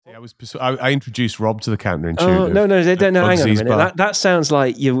I introduced Rob to the counterintuitive. Oh, no, hang on a minute. That sounds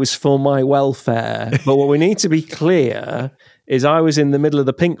like it was for my welfare. But what we need to be clear is I was in the middle of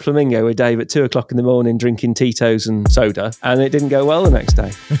the Pink Flamingo with Dave at 2:00 in the morning drinking Tito's and soda, and it didn't go well the next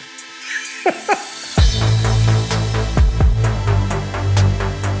day.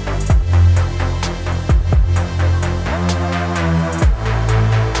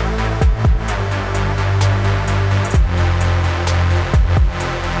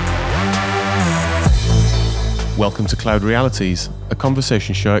 Welcome to Cloud Realities, a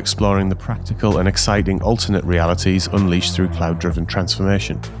conversation show exploring the practical and exciting alternate realities unleashed through cloud-driven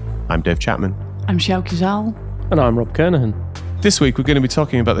transformation. I'm Dave Chapman. I'm Sjoukje Zaal. And I'm Rob Kernahan. This week we're going to be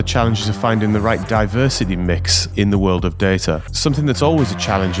talking about the challenges of finding the right diversity mix in the world of data, something that's always a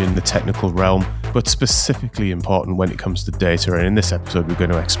challenge in the technical realm, but specifically important when it comes to data, and in this episode we're going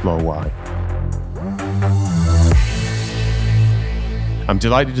to explore why. I'm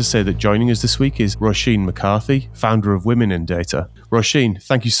delighted to say that joining us this week is Roisin McCarthy, founder of Women in Data. Roisin,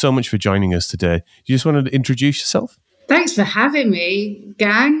 thank you so much for joining us today. You just wanted to introduce yourself? Thanks for having me,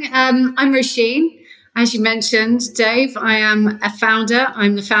 gang. I'm Roisin. As you mentioned, Dave, I am a founder.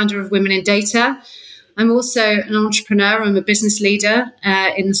 I'm the founder of Women in Data. I'm also an entrepreneur. I'm a business leader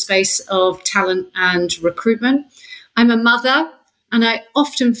in the space of talent and recruitment. I'm a mother, and I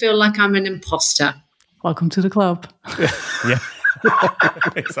often feel like I'm an imposter. Welcome to the club. Yeah.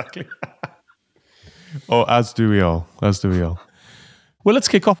 Exactly. Oh, as do we all. Well, let's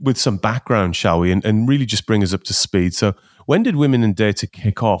kick off with some background, shall we? And really just bring us up to speed. So when did Women in Data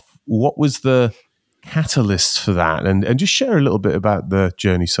kick off? What was the catalyst for that? And just share a little bit about the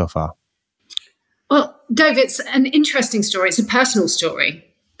journey so far. Well, Dave, it's an interesting story. It's a personal story,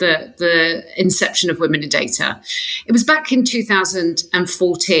 the inception of Women in Data. It was back in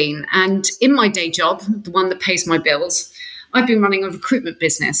 2014. And in my day job, the one that pays my bills, I've been running a recruitment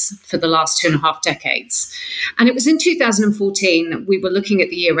business for the last 2.5 decades. And it was in 2014, we were looking at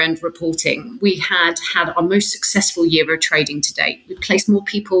the year-end reporting. We had our most successful year of trading to date. We placed more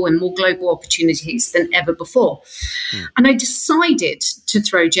people and more global opportunities than ever before. And I decided to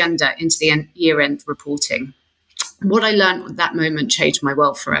throw gender into the year-end reporting. What I learned at that moment changed my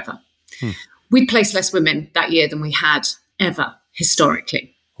world forever. We placed less women that year than we had ever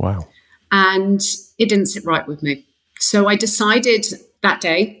historically. Wow. And it didn't sit right with me. So I decided that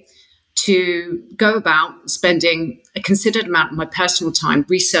day to go about spending a considered amount of my personal time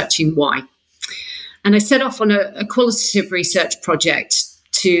researching why. And I set off on a qualitative research project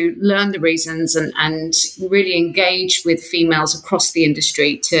to learn the reasons and really engage with females across the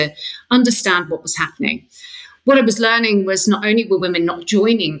industry to understand what was happening. What I was learning was not only were women not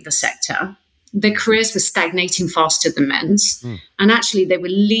joining the sector, their careers were stagnating faster than men's, and actually they were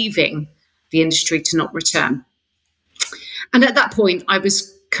leaving the industry to not return. And at that point, I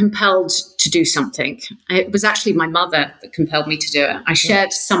was compelled to do something. It was actually my mother that compelled me to do it. I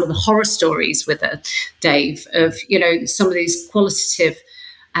shared some of the horror stories with her, Dave, of, some of these qualitative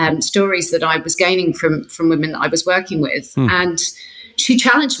stories that I was gaining from women that I was working with. And she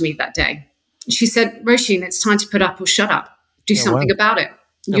challenged me that day. She said, Roisin, it's time to put up or shut up. Do something about it.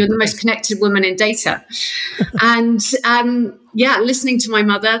 You're the most connected woman in data. And listening to my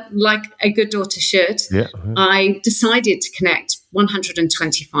mother, like a good daughter should, I decided to connect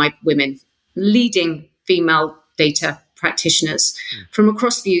 125 women, leading female data practitioners from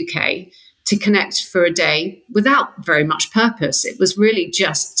across the UK to connect for a day without very much purpose. It was really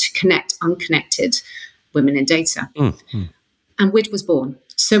just to connect unconnected women in data. And WID was born.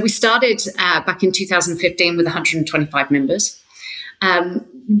 So we started back in 2015 with 125 members.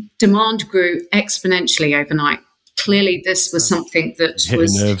 Demand grew exponentially overnight. Clearly, this was something that hit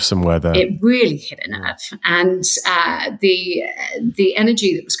a nerve somewhere there. It really hit a nerve, and the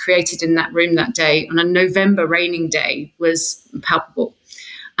energy that was created in that room that day on a November raining day was palpable,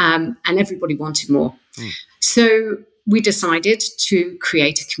 and everybody wanted more. So we decided to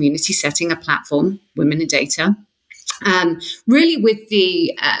create a community setting, a platform, Women in Data. Really with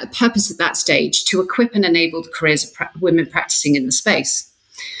the purpose at that stage to equip and enable the careers of women practicing in the space.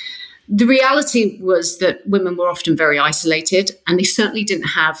 The reality was that women were often very isolated, and they certainly didn't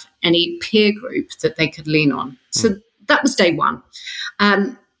have any peer group that they could lean on. So that was day one.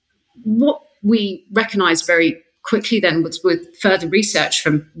 What we recognized very quickly then with further research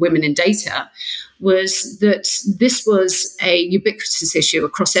from Women in Data was that this was a ubiquitous issue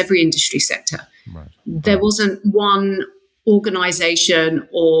across every industry sector. There wasn't one organization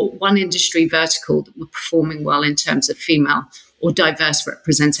or one industry vertical that were performing well in terms of female or diverse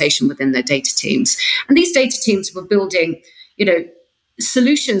representation within their data teams. And these data teams were building,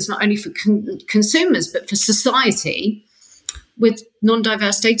 solutions not only for consumers, but for society with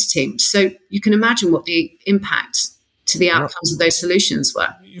non-diverse data teams. So you can imagine what the impact to the outcomes of those solutions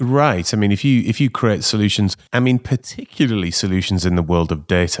were. Right. I mean, if you create solutions, I mean, particularly solutions in the world of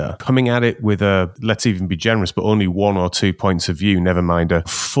data, coming at it with let's even be generous, but only 1 or 2 points of view, never mind a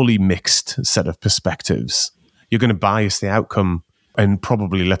fully mixed set of perspectives, you're going to bias the outcome and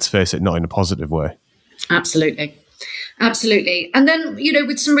probably, let's face it, not in a positive way. Absolutely. And then,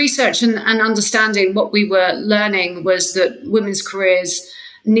 with some research and understanding, what we were learning was that women's careers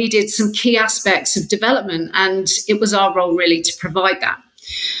needed some key aspects of development, and it was our role really to provide that.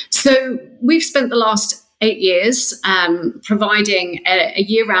 So we've spent the last 8 years providing a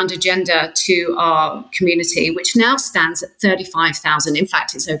year-round agenda to our community, which now stands at 35,000. In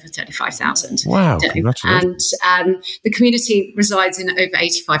fact, it's over 35,000. Wow, congratulations. And the community resides in over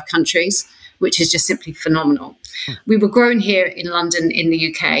 85 countries, which is just simply phenomenal. We were grown here in London in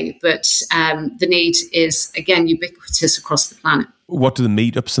the UK, but the need is, again, ubiquitous across the planet. What do the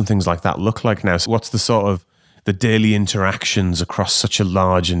meetups and things like that look like now? So what's the sort of the daily interactions across such a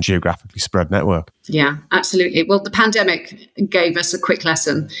large and geographically spread network? Yeah, absolutely. Well, the pandemic gave us a quick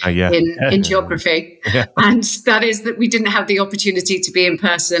lesson in geography. Yeah. And that is that we didn't have the opportunity to be in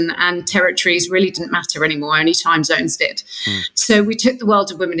person, and territories really didn't matter anymore. Only time zones did. So we took the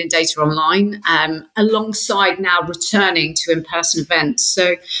world of women in data online alongside now returning to in-person events.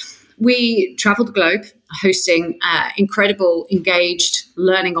 So we traveled the globe, hosting incredible, engaged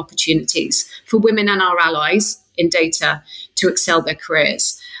learning opportunities for women and our allies in data to excel their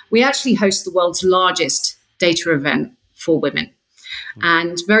careers. We actually host the world's largest data event for women.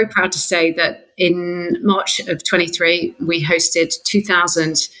 And very proud to say that in March of 23, we hosted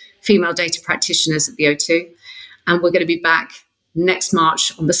 2,000 female data practitioners at the O2. And we're going to be back next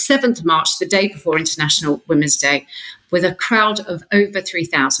March, on the 7th of March, the day before International Women's Day, with a crowd of over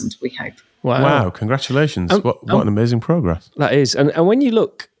 3,000, we hope. Wow, congratulations. What an amazing progress. That is. And when you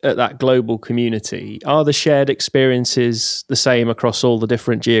look at that global community, are the shared experiences the same across all the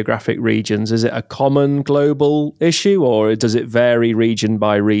different geographic regions? Is it a common global issue, or does it vary region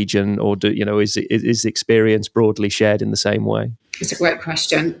by region, or is the experience broadly shared in the same way? It's a great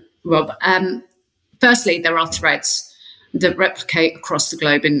question, Rob. Firstly, there are threads that replicate across the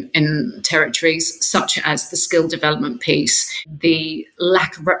globe in territories, such as the skill development piece, the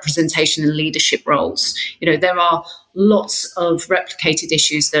lack of representation in leadership roles. There are lots of replicated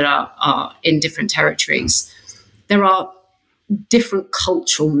issues that are in different territories. There are different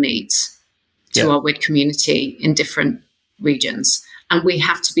cultural needs to our WID community in different regions, and we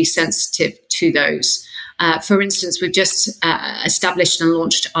have to be sensitive to those. For instance, we've just established and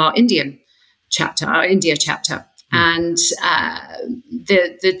launched our India chapter. And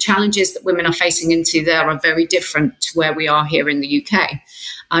the challenges that women are facing into there are very different to where we are here in the UK.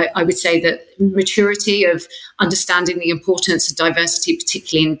 I would say that maturity of understanding the importance of diversity,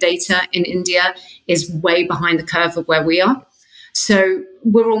 particularly in data in India, is way behind the curve of where we are. So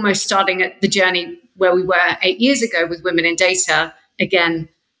we're almost starting at the journey where we were 8 years ago with women in data, again,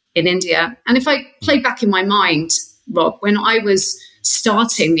 in India. And if I play back in my mind, Rob, when I was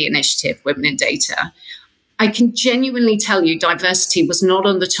starting the initiative, Women in Data, I can genuinely tell you diversity was not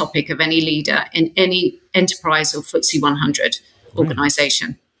on the topic of any leader in any enterprise or FTSE 100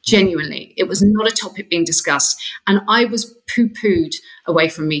 organization. Genuinely, it was not a topic being discussed. And I was poo-pooed away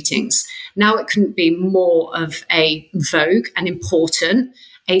from meetings. Now it couldn't be more of a vogue and important,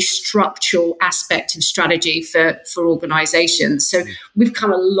 a structural aspect of strategy for organizations. So we've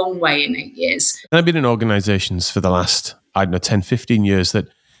come a long way in 8 years. I've been in organizations for the last, 10, 15 years that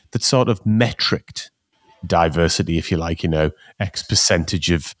sort of metriced diversity, if you like, X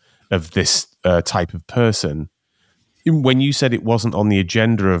percentage of this type of person. When you said it wasn't on the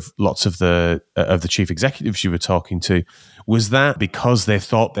agenda of lots of the chief executives you were talking to, was that because they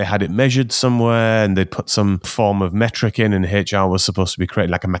thought they had it measured somewhere and they'd put some form of metric in and HR was supposed to be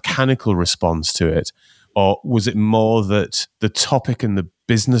creating like a mechanical response to it? Or was it more that the topic and the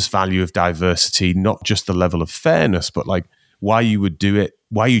business value of diversity, not just the level of fairness, but like why you would do it,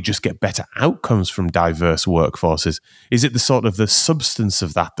 why you just get better outcomes from diverse workforces? Is it the sort of the substance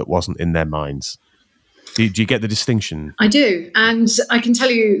of that wasn't in their minds? Do you get the distinction? I do. And I can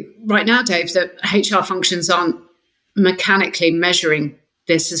tell you right now, Dave, that HR functions aren't mechanically measuring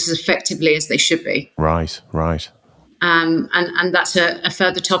this as effectively as they should be. Right. And that's a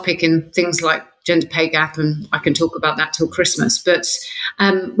further topic in things like gender pay gap, and I can talk about that till Christmas. But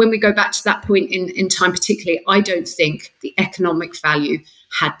when we go back to that point in time particularly, I don't think the economic value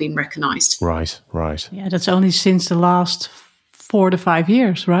had been recognised. Right. Yeah, that's only since the last 4 to 5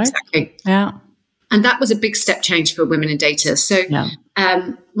 years, right? Exactly. Yeah. And that was a big step change for women in data. So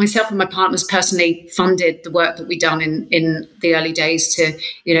myself and my partners personally funded the work that we'd done in the early days to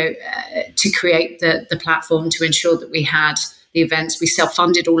create the platform, to ensure that we had the events. We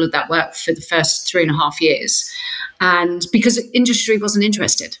self-funded all of that work for the first 3.5 years. And because industry wasn't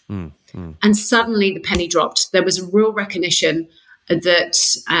interested. And suddenly the penny dropped. There was a real recognition that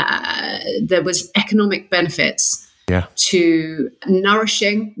there was economic benefits to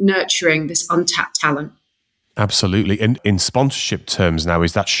nurturing this untapped talent. Absolutely. And in sponsorship terms now,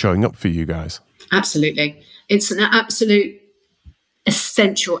 is that showing up for you guys? Absolutely. It's an absolute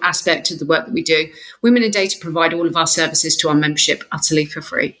essential aspect of the work that we do. Women in Data provide all of our services to our membership utterly for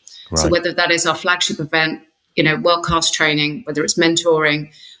free. Right. So whether that is our flagship event, world-class training, whether it's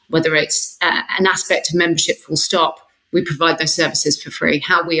mentoring, whether it's an aspect of membership full stop, we provide those services for free.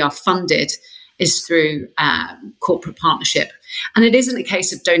 How we are funded is through corporate partnership. And it isn't a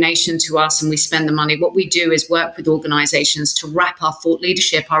case of donation to us and we spend the money. What we do is work with organizations to wrap our thought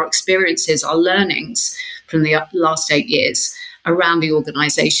leadership, our experiences, our learnings from the last 8 years around the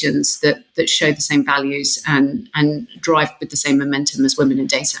organizations that show the same values and drive with the same momentum as Women in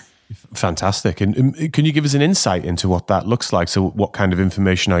Data. Fantastic. And can you give us an insight into what that looks like? So what kind of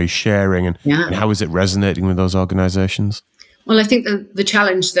information are you sharing and how is it resonating with those organizations? Well, I think the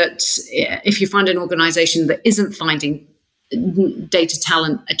challenge that if you find an organization that isn't finding data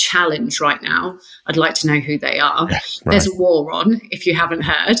talent a challenge right now, I'd like to know who they are. Yeah, right. There's a war on, if you haven't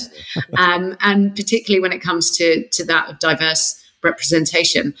heard. And particularly when it comes to that of diverse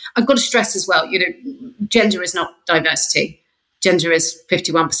representation. I've got to stress as well, gender is not diversity. Gender is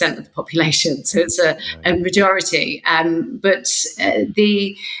 51% of the population, so it's a majority. But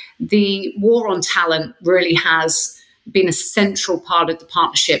the war on talent really has been a central part of the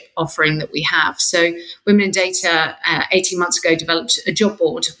partnership offering that we have. So Women in Data 18 months ago developed a job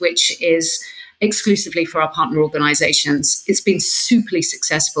board, which is exclusively for our partner organizations. It's been superly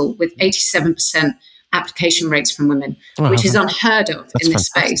successful with 87% application rates from women, which is unheard of in this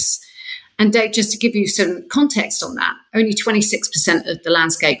space. And Dave, just to give you some context on that, only 26% of the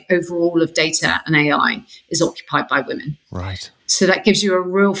landscape overall of data and AI is occupied by women. Right. So that gives you a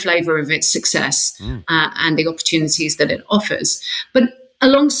real flavour of its success and the opportunities that it offers. But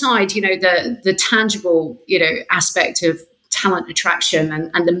alongside, the tangible, aspect of talent attraction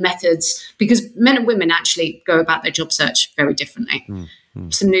and the methods, because men and women actually go about their job search very differently.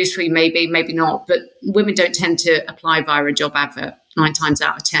 Some news for you, maybe not, but women don't tend to apply via a job advert 9 times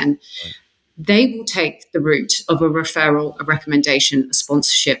out of 10. Right. They will take the route of a referral, a recommendation, a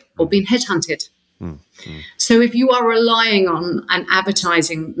sponsorship, or being headhunted. So if you are relying on an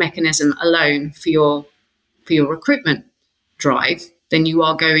advertising mechanism alone for your recruitment drive, then you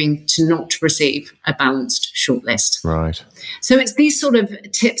are going to not receive a balanced shortlist. Right. So it's these sort of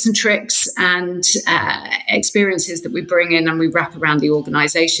tips and tricks and experiences that we bring in and we wrap around the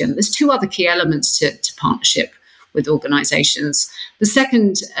organisation. There's 2 other key elements to partnership with organizations. The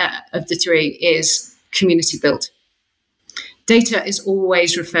second of the 3 is community build. Data is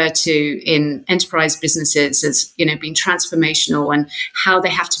always referred to in enterprise businesses as, being transformational and how they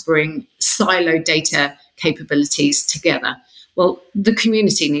have to bring siloed data capabilities together. Well, the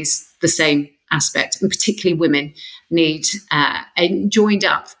community needs the same aspect, and particularly women need a joined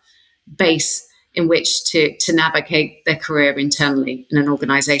up base in which to navigate their career internally in an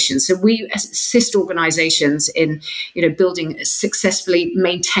organization. So we assist organizations in, building a successfully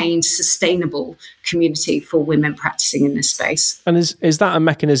maintained, sustainable community for women practicing in this space. And is that a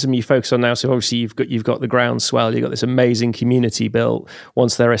mechanism you focus on now? So obviously you've got the groundswell, you've got this amazing community built.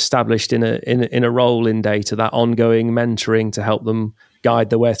 Once they're established in a role in data, that ongoing mentoring to help them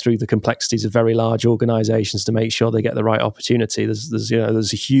guide their way through the complexities of very large organizations to make sure they get the right opportunity. There's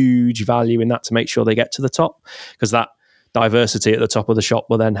a huge value in that to make sure they get to the top, because that diversity at the top of the shop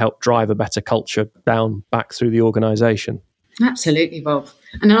will then help drive a better culture back through the organization. Absolutely, Bob.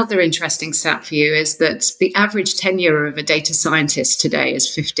 And another interesting stat for you is that the average tenure of a data scientist today is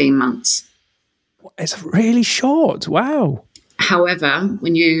 15 months. It's really short. Wow. However,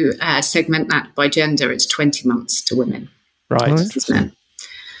 when you segment that by gender, it's 20 months to women. Right. Interesting.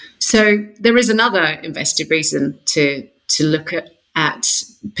 So there is another invested reason to look at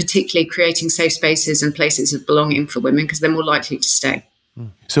particularly creating safe spaces and places of belonging for women, because they're more likely to stay.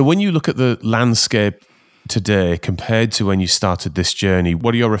 So when you look at the landscape today compared to when you started this journey,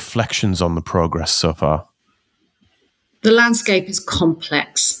 what are your reflections on the progress so far? The landscape is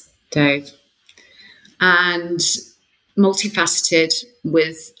complex, Dave, and multifaceted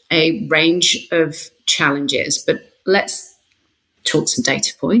with a range of challenges. But let's talk some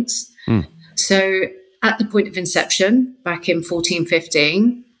data points. So at the point of inception, back in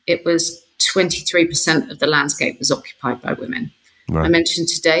 14-15, it was 23% of the landscape was occupied by women. I mentioned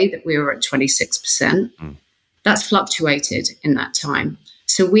today that we were at 26%. That's fluctuated in that time.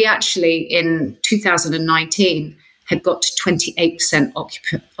 So we actually, in 2019, had got to 28%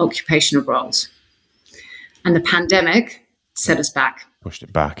 occupational roles. And the pandemic set us back. Pushed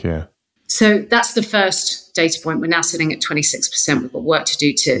it back, yeah. So that's the first data point. We're now sitting at 26%. We've got work to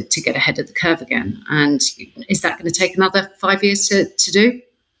do to get ahead of the curve again. And is that going to take another 5 years to do?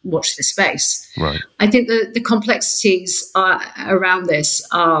 Watch this space. Right. I think the complexities around this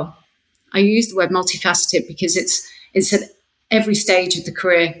are, I use the word multifaceted because it's at every stage of the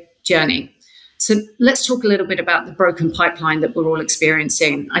career journey. So let's talk a little bit about the broken pipeline that we're all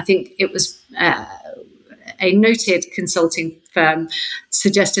experiencing. I think it was a noted consulting firm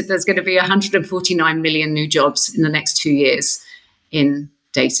suggested there's going to be 149 million new jobs in the next 2 years in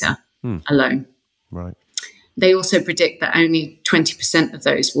data alone. Right. They also predict that only 20% of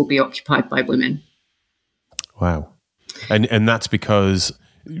those will be occupied by women. Wow. And that's because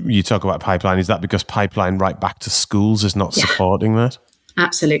you talk about pipeline. Is that because pipeline right back to schools is not supporting that?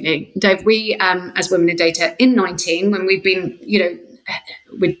 Absolutely. Dave, we, as Women in Data in 19, when we've been,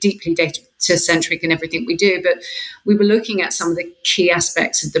 we're deeply data-centric in everything we do, but we were looking at some of the key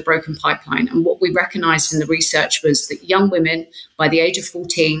aspects of the broken pipeline. And what we recognized in the research was that young women by the age of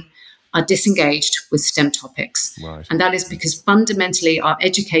 14 are disengaged with STEM topics. Right. And that is because fundamentally our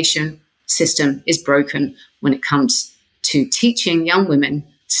education system is broken when it comes to teaching young women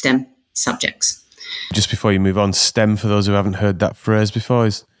STEM subjects. Just before you move on, STEM, for those who haven't heard that phrase before,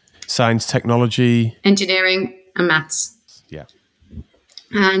 is science, technology, engineering, and maths. Yeah.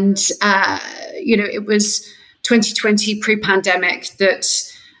 And, it was 2020 pre-pandemic that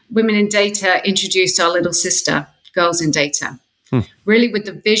Women in Data introduced our little sister, Girls in Data, really with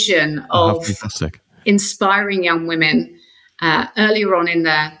the vision of inspiring young women earlier on in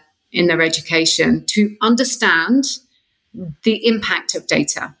their education to understand the impact of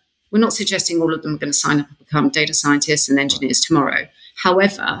data. We're not suggesting all of them are going to sign up and become data scientists and engineers tomorrow.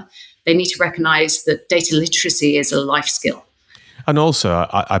 However, they need to recognize that data literacy is a life skill. And also,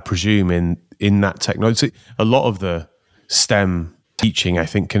 I presume in that technology, a lot of the STEM teaching, I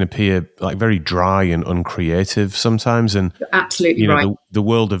think, can appear like very dry and uncreative sometimes. And you're absolutely right. The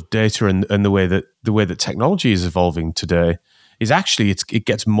world of data and the way that technology is evolving today is actually it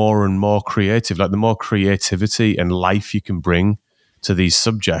gets more and more creative. Like the more creativity and life you can bring to these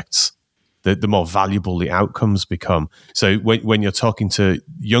subjects, the more valuable the outcomes become. So when you're talking to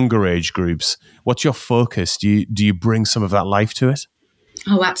younger age groups, what's your focus? Do you bring some of that life to it?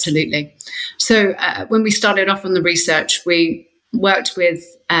 Oh, absolutely. So when we started off on the research, we worked with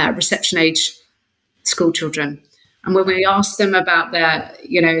reception age school children. And when we asked them about their,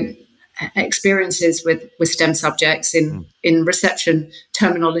 experiences with STEM subjects in reception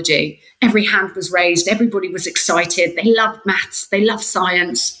terminology, every hand was raised. Everybody was excited. They loved maths. They loved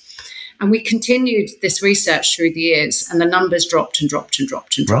science. And we continued this research through the years, and the numbers dropped and dropped and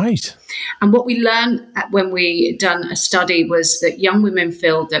dropped and dropped. Right. And what we learned when we done a study was that young women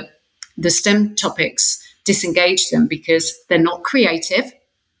feel that the STEM topics disengage them because they're not creative.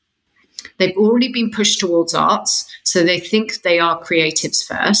 They've already been pushed towards arts, so they think they are creatives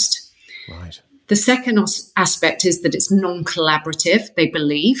first. Right. The second aspect is that it's non-collaborative, they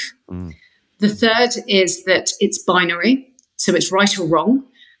believe. The third is that it's binary, so it's right or wrong,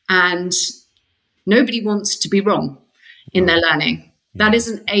 and nobody wants to be wrong in their learning. Yeah. That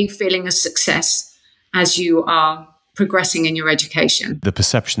isn't a feeling of success as you are progressing in your education. The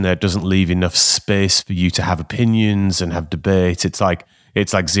perception there doesn't leave enough space for you to have opinions and have debate. It's like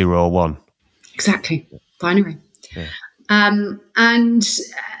 0 or 1. Exactly. Binary. Yeah. And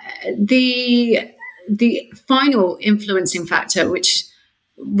the final influencing factor, which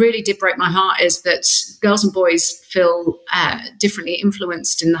really did break my heart, is that girls and boys feel differently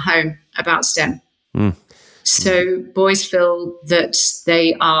influenced in the home about STEM. So boys feel that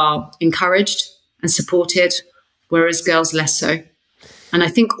they are encouraged and supported, whereas girls less so. And I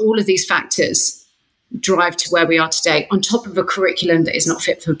think all of these factors drive to where we are today, on top of a curriculum that is not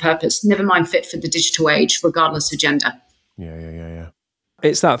fit for purpose, never mind fit for the digital age, regardless of gender. Yeah.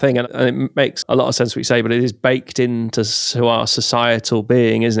 It's that thing, and it makes a lot of sense what you say, but it is baked into our societal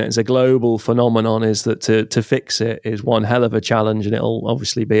being, isn't it? It's a global phenomenon, is that to fix it is one hell of a challenge, and it'll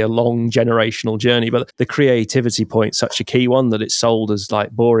obviously be a long generational journey. But the creativity point's such a key one, that it's sold as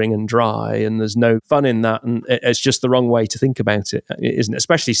like boring and dry, and there's no fun in that, and it's just the wrong way to think about it, isn't it?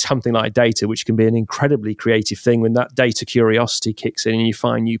 Especially something like data, which can be an incredibly creative thing. When that data curiosity kicks in and you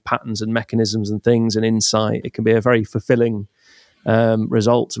find new patterns and mechanisms and things and insight, it can be a very fulfilling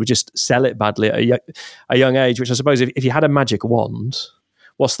results. We just sell it badly at a young age, which I suppose if you had a magic wand,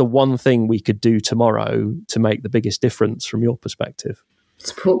 what's the one thing we could do tomorrow to make the biggest difference from your perspective?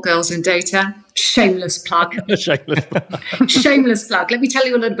 Support girls in data. Shameless plug. Shameless plug. Shameless plug. Let me tell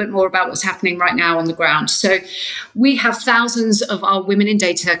you a little bit more about what's happening right now on the ground. So we have thousands of our women in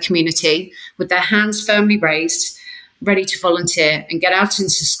data community with their hands firmly raised, ready to volunteer and get out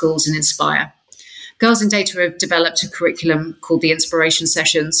into schools and inspire. Girls in Data have developed a curriculum called the Inspiration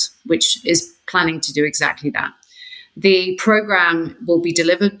Sessions, which is planning to do exactly that. The program will be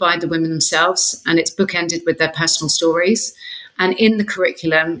delivered by the women themselves, and it's bookended with their personal stories. And in the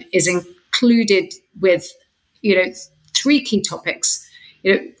curriculum is included with, 3 key topics.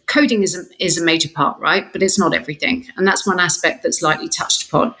 Coding is a major part, right? But it's not everything. And that's one aspect that's lightly touched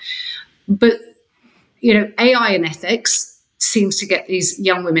upon. But, AI and ethics seems to get these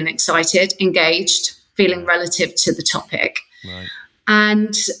young women excited, engaged, feeling relative to the topic. Right.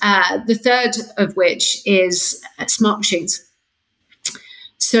 And the third of which is smart machines.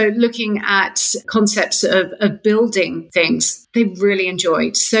 So looking at concepts of building things, they really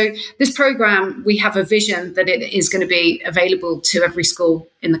enjoyed. So this program, we have a vision that it is going to be available to every school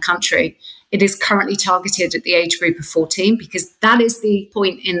in the country. It is currently targeted at the age group of 14 because that is the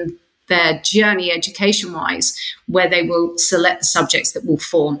point in their journey education-wise where they will select the subjects that will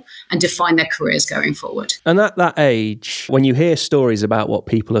form and define their careers going forward. And at that age, when you hear stories about what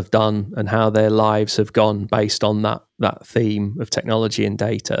people have done and how their lives have gone based on that theme of technology and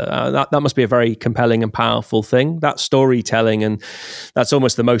data, that must be a very compelling and powerful thing. That storytelling, and that's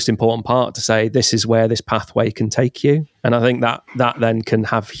almost the most important part, to say this is where this pathway can take you. And I think that then can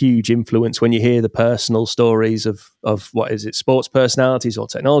have huge influence when you hear the personal stories of what is it, sports personalities or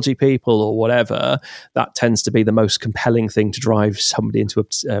technology people or whatever. That tends to be the most compelling thing to drive somebody into a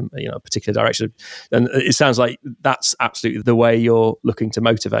particular direction. And it sounds like that's absolutely the way you're looking to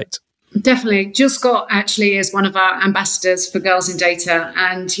motivate. Definitely. Jill Scott actually is one of our ambassadors for Girls in Data.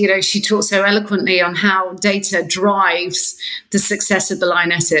 And, she talks so eloquently on how data drives the success of the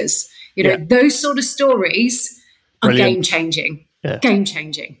Lionesses. Those sort of stories are game-changing. Yeah.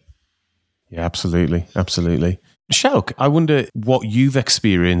 Game-changing. Yeah, absolutely. Absolutely. Shauk, I wonder what you've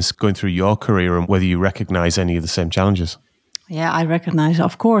experienced going through your career and whether you recognize any of the same challenges. Yeah, I recognize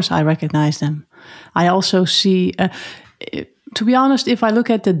them. I also see... to be honest, if I look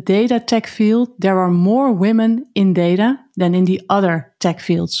at the data tech field, there are more women in data than in the other tech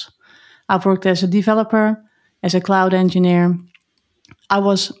fields. I've worked as a developer, as a cloud engineer. I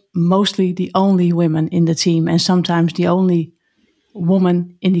was mostly the only woman in the team and sometimes the only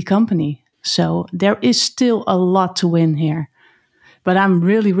woman in the company. So there is still a lot to win here. But I'm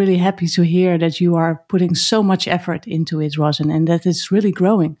really, really happy to hear that you are putting so much effort into it, Roisin, and that it's really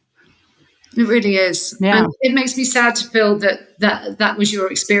growing. It really is. Yeah. And it makes me sad to feel that was your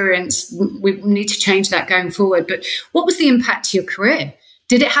experience. We need to change that going forward. But what was the impact to your career?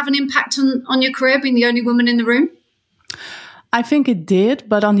 Did it have an impact on your career, being the only woman in the room? I think it did.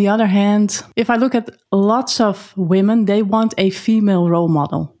 But on the other hand, if I look at lots of women, they want a female role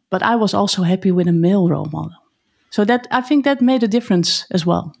model. But I was also happy with a male role model. So I think that made a difference as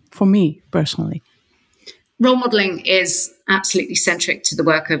well, for me personally. Role modeling is absolutely centric to the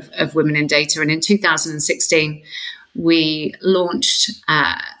work of Women in Data. And in 2016, we launched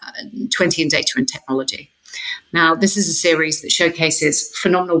 20 in Data and Technology. Now, this is a series that showcases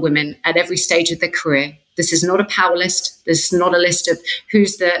phenomenal women at every stage of their career. This is not a power list. This is not a list of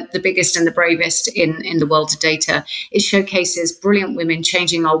who's the biggest and the bravest in the world of data. It showcases brilliant women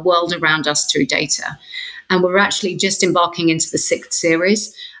changing our world around us through data. And we're actually just embarking into the 6th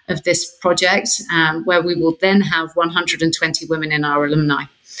series of this project, where we will then have 120 women in our alumni.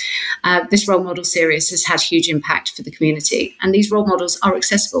 This role model series has had huge impact for the community, and these role models are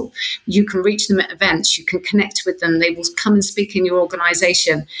accessible. You can reach them at events, you can connect with them, they will come and speak in your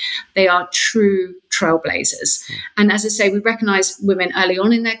organization. They are true trailblazers. And as I say, we recognize women early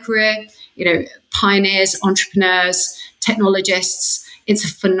on in their career, pioneers, entrepreneurs, technologists. It's a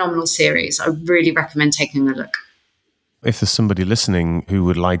phenomenal series. I really recommend taking a look. If there's somebody listening who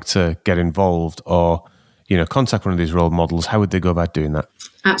would like to get involved or, contact one of these role models, how would they go about doing that?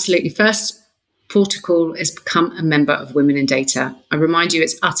 Absolutely. First protocol is become a member of Women in Data. I remind you,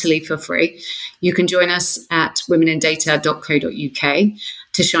 it's utterly for free. You can join us at womenindata.co.uk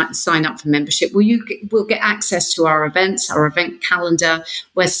to sign up for membership. We'll get access to our events, our event calendar,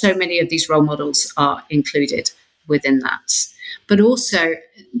 where so many of these role models are included within that. But also,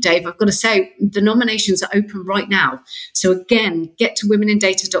 Dave, I've got to say, the nominations are open right now. So again, get to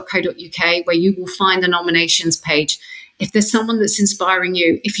womenindata.co.uk where you will find the nominations page. If there's someone that's inspiring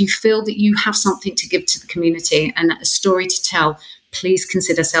you, if you feel that you have something to give to the community and a story to tell, please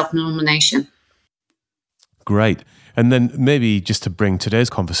consider self-nomination. Great. And then maybe just to bring today's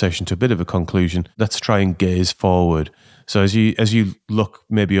conversation to a bit of a conclusion, let's try and gaze forward. So as you look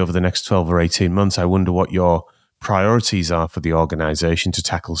maybe over the next 12 or 18 months, I wonder what your priorities are for the organization to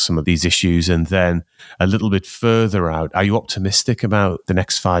tackle some of these issues. And then a little bit further out, are you optimistic about the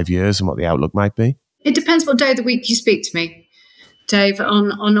next 5 years and what the outlook might be? It depends what day of the week you speak to me, Dave,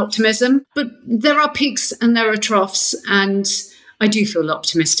 on optimism. But there are peaks and there are troughs, and I do feel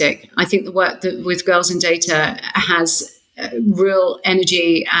optimistic. I think the work with Girls in Data has real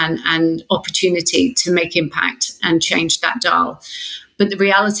energy and opportunity to make impact and change that dial. But the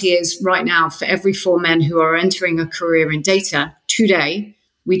reality is right now, for every 4 men who are entering a career in data today,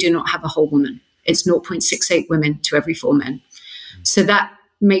 we do not have a whole woman. It's 0.68 women to every 4 men. So that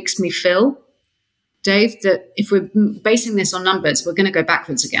makes me feel, Dave, that if we're basing this on numbers, we're going to go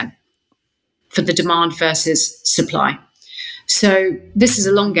backwards again for the demand versus supply. So this is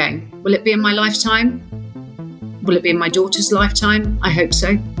a long game. Will it be in my lifetime? Will it be in my daughter's lifetime? I hope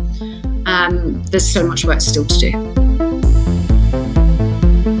so. There's so much work still to do.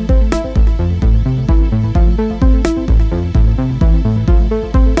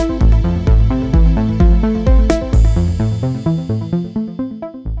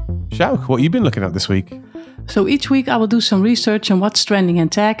 Sjouk, what have you been looking at this week? So each week I will do some research on what's trending in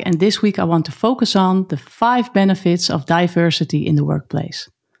tech, and this week I want to focus on the 5 benefits of diversity in the workplace.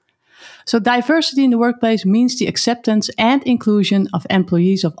 So diversity in the workplace means the acceptance and inclusion of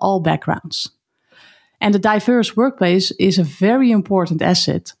employees of all backgrounds. And a diverse workplace is a very important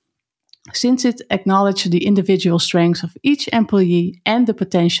asset, since it acknowledges the individual strengths of each employee and the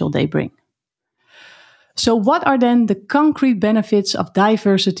potential they bring. So what are then the concrete benefits of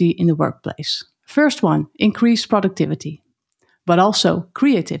diversity in the workplace? First one, increased productivity, but also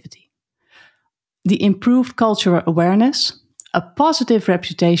creativity. The improved cultural awareness, a positive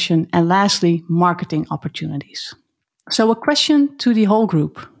reputation, and lastly, marketing opportunities. So a question to the whole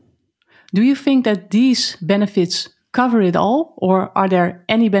group. Do you think that these benefits cover it all, or are there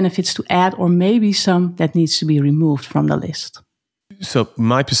any benefits to add, or maybe some that needs to be removed from the list? So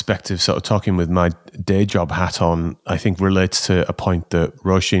my perspective, sort of talking with my day job hat on, I think relates to a point that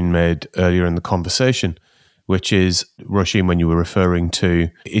Roisin made earlier in the conversation, which is, Roisin, when you were referring to,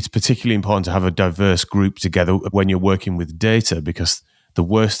 it's particularly important to have a diverse group together when you're working with data, because the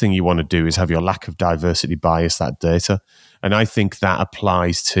worst thing you want to do is have your lack of diversity bias that data. And I think that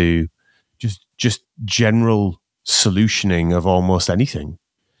applies to just general solutioning of almost anything.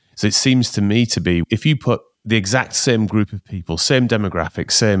 So it seems to me to be, if you put the exact same group of people, same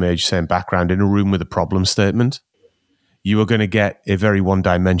demographics, same age, same background in a room with a problem statement, you are going to get a very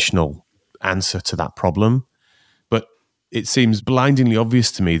one-dimensional answer to that problem. But it seems blindingly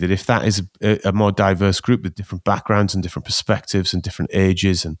obvious to me that if that is a more diverse group with different backgrounds and different perspectives and different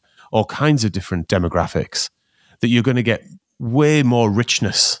ages and all kinds of different demographics, that you're going to get way more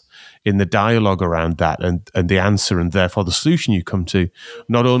richness in the dialogue around that and the answer, and therefore the solution you come to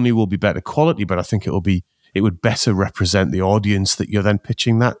not only will be better quality, but I think it would better represent the audience that you're then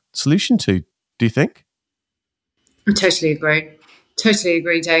pitching that solution to. Do you think? I totally agree. Totally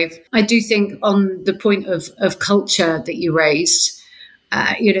agree, Dave. I do think on the point of culture that you raised,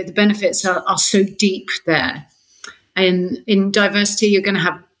 the benefits are so deep there. And in diversity, you're going to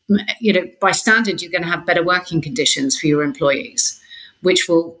have, by standard, you're going to have better working conditions for your employees, which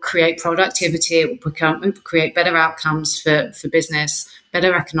will create productivity, it will create better outcomes for business,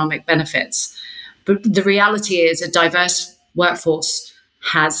 better economic benefits. But the reality is a diverse workforce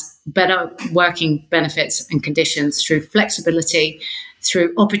has better working benefits and conditions through flexibility,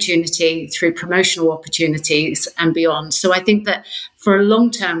 through opportunity, through promotional opportunities and beyond. So I think that for a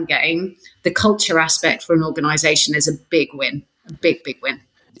long-term game, the culture aspect for an organization is a big win, a big, big win.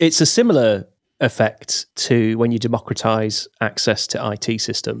 It's a similar effect to when you democratize access to IT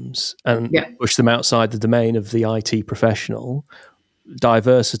systems and push them outside the domain of the IT professional.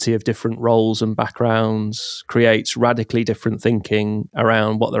 Diversity of different roles and backgrounds creates radically different thinking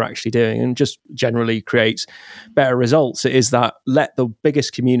around what they're actually doing, and just generally creates better results. It is that let the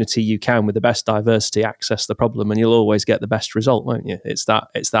biggest community you can with the best diversity access the problem, and you'll always get the best result, won't you? It's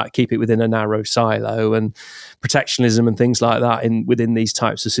that keep it within a narrow silo, and protectionism and things like that within these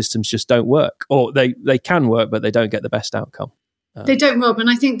types of systems just don't work, or they can work, but they don't get the best outcome. They don't, Rob. And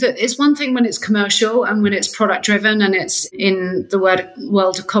I think that it's one thing when it's commercial and when it's product driven and it's in the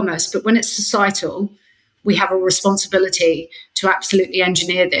world of commerce, but when it's societal, we have a responsibility to absolutely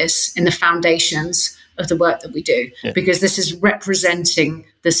engineer this in the foundations of the work that we do, because this is representing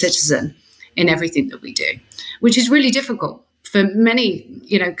the citizen in everything that we do, which is really difficult for many,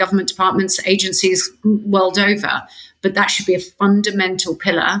 government departments, agencies world over. But that should be a fundamental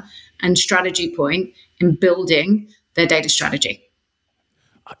pillar and strategy point in building their data strategy.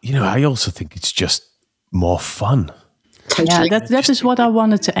 I also think it's just more fun. Totally. Yeah, that is what I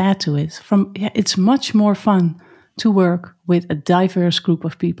wanted to add to it. It's much more fun to work with a diverse group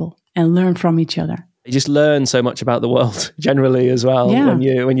of people and learn from each other. You just learn so much about the world generally as well.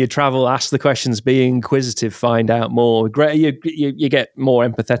 Yeah. When you travel, ask the questions, be inquisitive, find out more. Great, you get more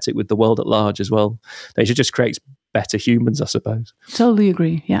empathetic with the world at large as well. It just creates better humans, I suppose. Totally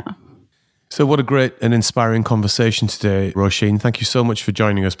agree. Yeah. So what a great and inspiring conversation today, Roisin. Thank you so much for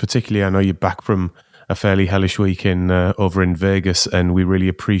joining us. Particularly, I know you're back from a fairly hellish week over in Vegas, and we really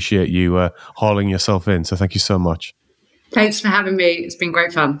appreciate you hauling yourself in. So thank you so much. Thanks for having me. It's been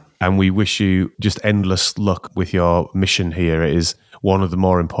great fun. And we wish you just endless luck with your mission here. It is one of the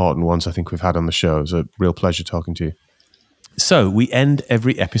more important ones I think we've had on the show. It's a real pleasure talking to you. So we end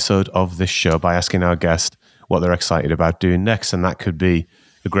every episode of this show by asking our guest what they're excited about doing next. And that could be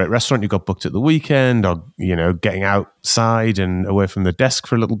a great restaurant you got booked at the weekend, or, getting outside and away from the desk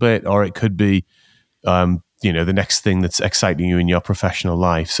for a little bit, or it could be, the next thing that's exciting you in your professional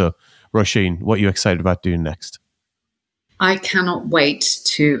life. So Roisin, what are you excited about doing next? I cannot wait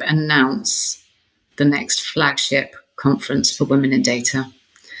to announce the next flagship conference for women in data.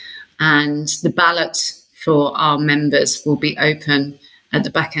 And the ballot for our members will be open at the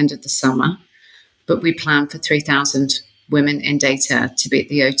back end of the summer. But we plan for 3,000 women in data to be at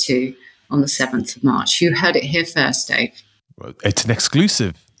the O2 on the 7th of March. You heard it here first, Dave. Well, it's an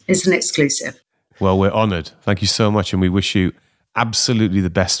exclusive. It's an exclusive. Well, we're honoured. Thank you so much. And we wish you absolutely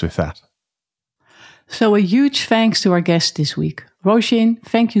the best with that. So a huge thanks to our guest this week. Roisin,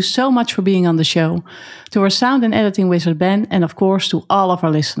 thank you so much for being on the show. To our sound and editing wizard Ben, and of course to all of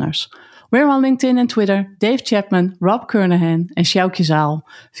our listeners. We're on LinkedIn and Twitter, Dave Chapman, Rob Kernahan, and Sjoukje Zaal.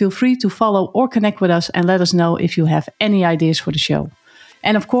 Feel free to follow or connect with us and let us know if you have any ideas for the show.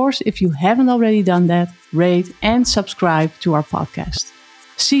 And of course, if you haven't already done that, rate and subscribe to our podcast.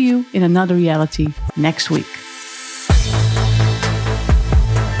 See you in another reality next week.